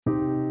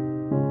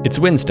It's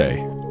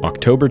Wednesday,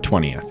 October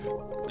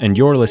 20th, and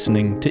you're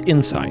listening to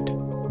Insight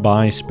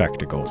by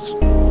Spectacles.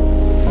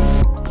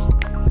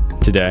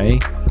 Today,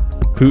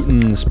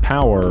 Putin's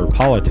power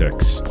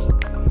politics.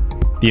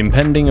 The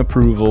impending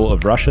approval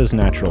of Russia's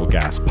natural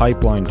gas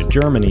pipeline to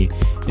Germany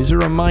is a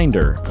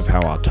reminder of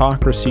how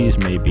autocracies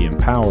may be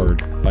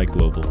empowered by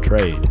global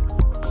trade.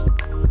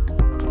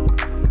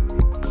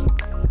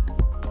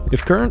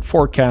 If current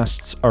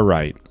forecasts are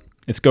right,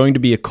 it's going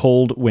to be a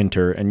cold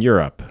winter in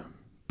Europe,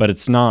 but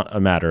it's not a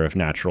matter of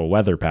natural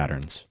weather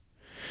patterns.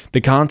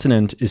 The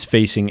continent is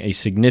facing a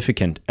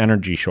significant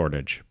energy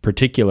shortage,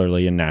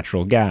 particularly in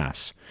natural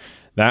gas.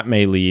 That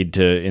may lead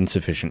to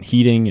insufficient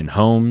heating in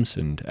homes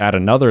and add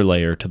another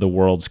layer to the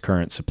world's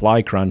current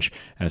supply crunch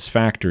as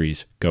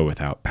factories go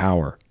without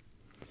power.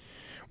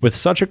 With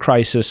such a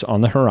crisis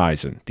on the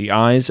horizon, the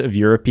eyes of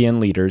European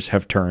leaders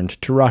have turned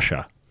to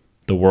Russia,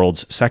 the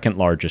world's second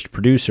largest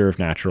producer of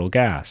natural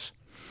gas.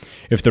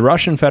 If the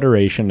Russian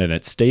Federation and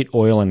its state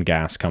oil and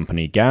gas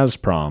company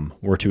Gazprom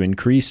were to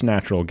increase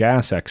natural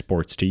gas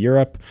exports to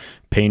Europe,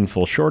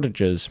 painful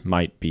shortages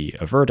might be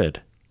averted.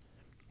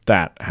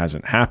 That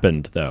hasn't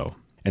happened, though,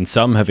 and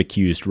some have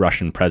accused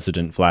Russian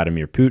President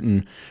Vladimir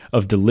Putin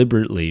of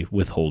deliberately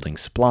withholding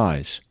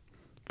supplies.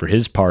 For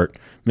his part,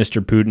 Mr.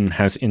 Putin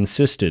has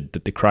insisted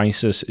that the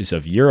crisis is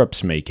of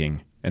Europe's making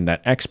and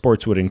that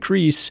exports would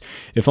increase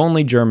if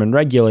only German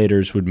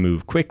regulators would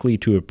move quickly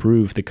to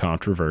approve the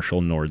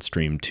controversial Nord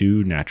Stream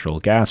 2 natural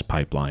gas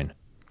pipeline.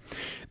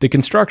 The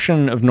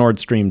construction of Nord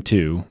Stream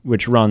 2,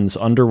 which runs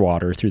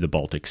underwater through the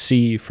Baltic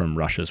Sea from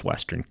Russia's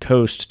western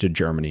coast to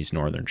Germany's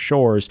northern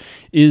shores,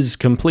 is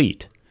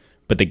complete,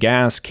 but the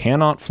gas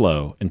cannot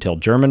flow until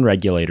German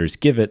regulators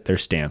give it their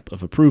stamp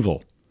of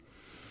approval.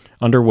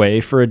 Underway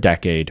for a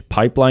decade,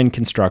 pipeline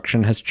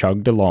construction has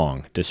chugged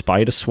along,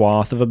 despite a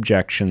swath of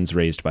objections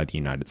raised by the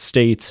United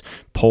States,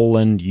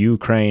 Poland,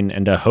 Ukraine,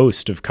 and a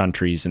host of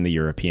countries in the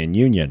European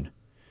Union.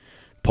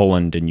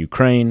 Poland and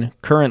Ukraine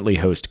currently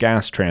host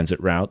gas transit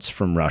routes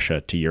from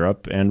Russia to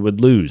Europe and would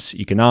lose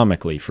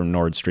economically from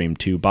Nord Stream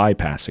 2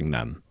 bypassing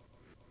them.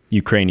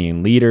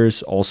 Ukrainian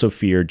leaders also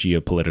fear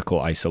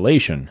geopolitical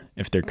isolation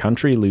if their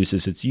country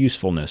loses its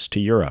usefulness to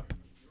Europe.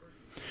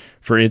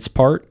 For its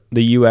part,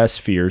 the U.S.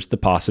 fears the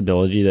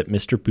possibility that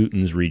Mr.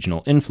 Putin's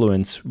regional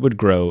influence would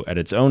grow at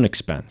its own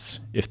expense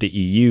if the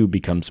EU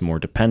becomes more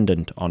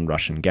dependent on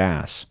Russian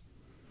gas.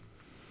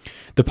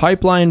 The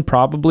pipeline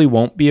probably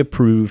won't be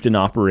approved and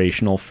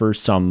operational for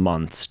some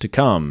months to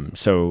come,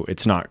 so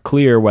it's not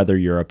clear whether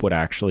Europe would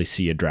actually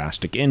see a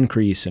drastic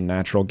increase in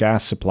natural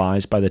gas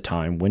supplies by the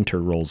time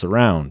winter rolls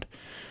around.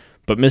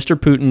 But Mr.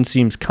 Putin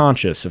seems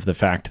conscious of the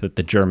fact that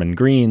the German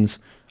Greens,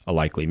 a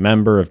likely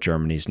member of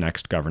Germany's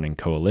next governing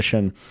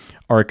coalition,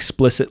 are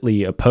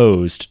explicitly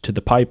opposed to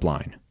the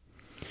pipeline.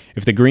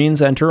 If the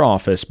Greens enter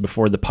office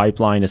before the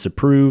pipeline is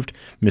approved,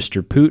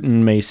 Mr.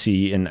 Putin may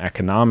see an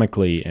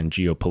economically and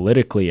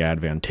geopolitically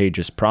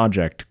advantageous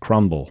project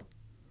crumble.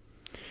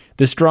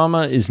 This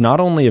drama is not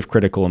only of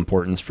critical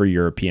importance for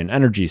European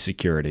energy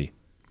security,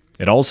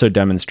 it also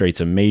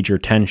demonstrates a major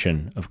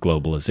tension of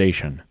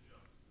globalization.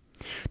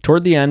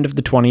 Toward the end of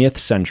the 20th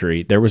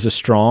century, there was a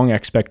strong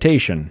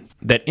expectation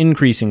that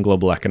increasing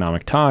global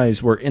economic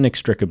ties were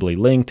inextricably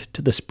linked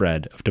to the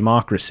spread of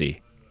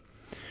democracy.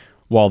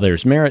 While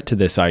there's merit to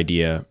this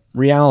idea,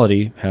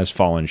 reality has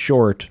fallen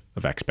short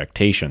of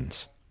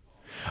expectations.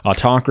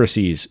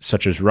 Autocracies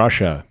such as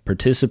Russia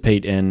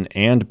participate in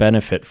and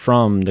benefit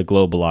from the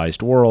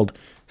globalized world,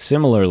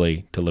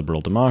 similarly to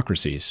liberal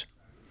democracies.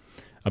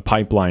 A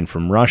pipeline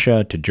from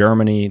Russia to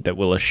Germany that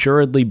will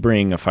assuredly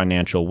bring a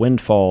financial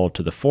windfall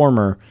to the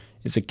former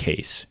is a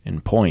case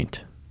in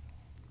point.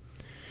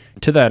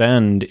 To that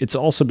end, it's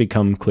also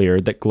become clear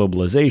that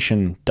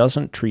globalization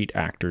doesn't treat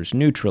actors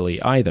neutrally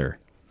either.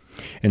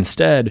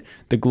 Instead,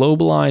 the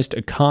globalized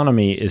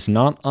economy is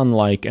not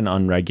unlike an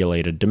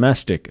unregulated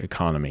domestic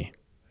economy.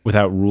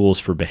 Without rules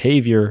for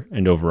behavior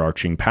and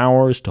overarching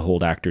powers to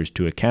hold actors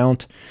to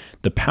account,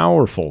 the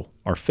powerful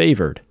are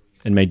favored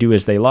and may do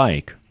as they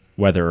like,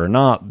 whether or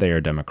not they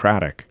are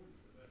democratic.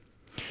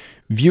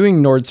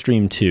 Viewing Nord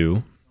Stream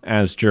 2,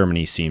 as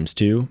Germany seems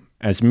to,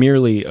 as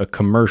merely a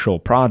commercial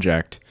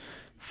project,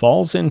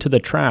 falls into the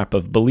trap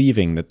of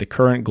believing that the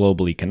current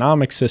global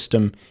economic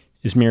system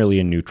is merely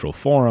a neutral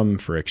forum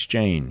for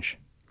exchange.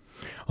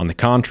 On the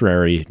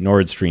contrary,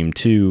 Nord Stream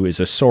 2 is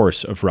a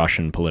source of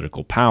Russian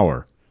political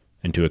power,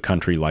 and to a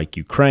country like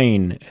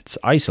Ukraine, it's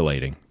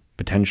isolating,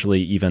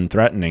 potentially even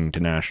threatening to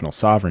national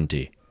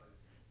sovereignty.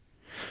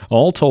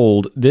 All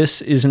told,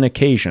 this is an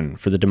occasion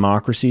for the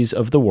democracies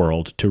of the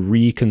world to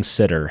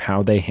reconsider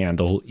how they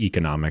handle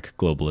economic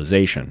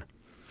globalization.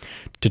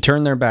 To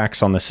turn their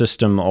backs on the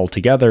system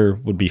altogether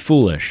would be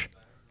foolish,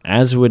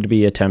 as would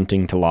be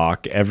attempting to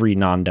lock every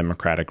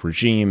non-democratic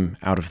regime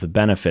out of the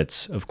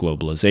benefits of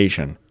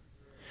globalization.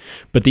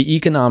 But the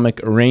economic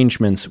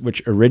arrangements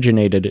which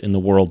originated in the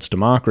world's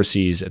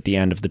democracies at the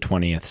end of the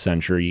 20th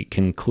century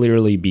can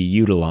clearly be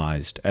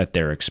utilized at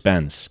their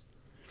expense.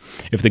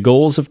 If the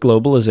goals of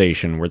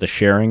globalization were the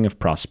sharing of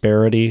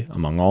prosperity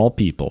among all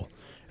people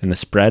and the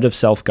spread of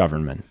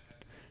self-government,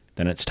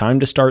 then it's time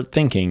to start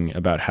thinking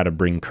about how to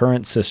bring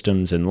current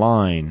systems in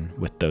line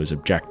with those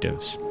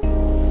objectives.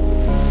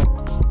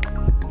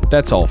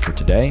 That's all for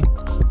today.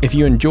 If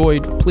you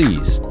enjoyed,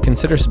 please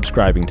consider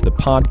subscribing to the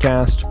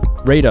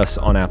podcast, rate us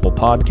on Apple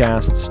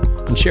Podcasts,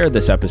 and share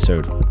this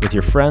episode with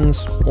your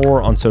friends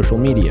or on social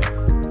media.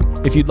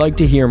 If you'd like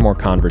to hear more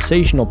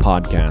conversational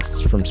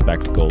podcasts from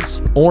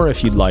Spectacles, or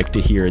if you'd like to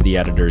hear the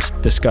editors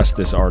discuss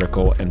this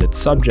article and its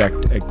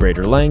subject at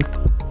greater length,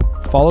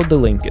 follow the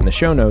link in the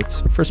show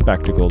notes for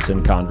Spectacles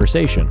in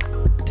Conversation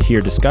to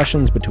hear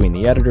discussions between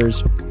the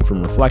editors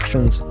from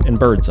Reflections and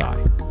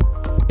Birdseye.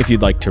 If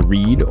you'd like to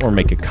read or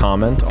make a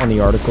comment on the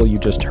article you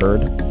just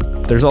heard,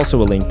 there's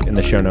also a link in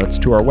the show notes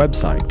to our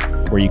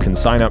website, where you can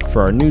sign up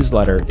for our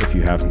newsletter if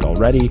you haven't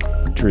already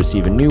to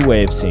receive a new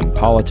way of seeing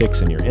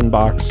politics in your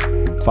inbox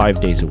 5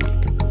 days a week.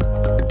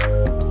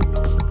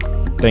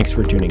 Thanks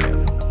for tuning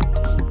in.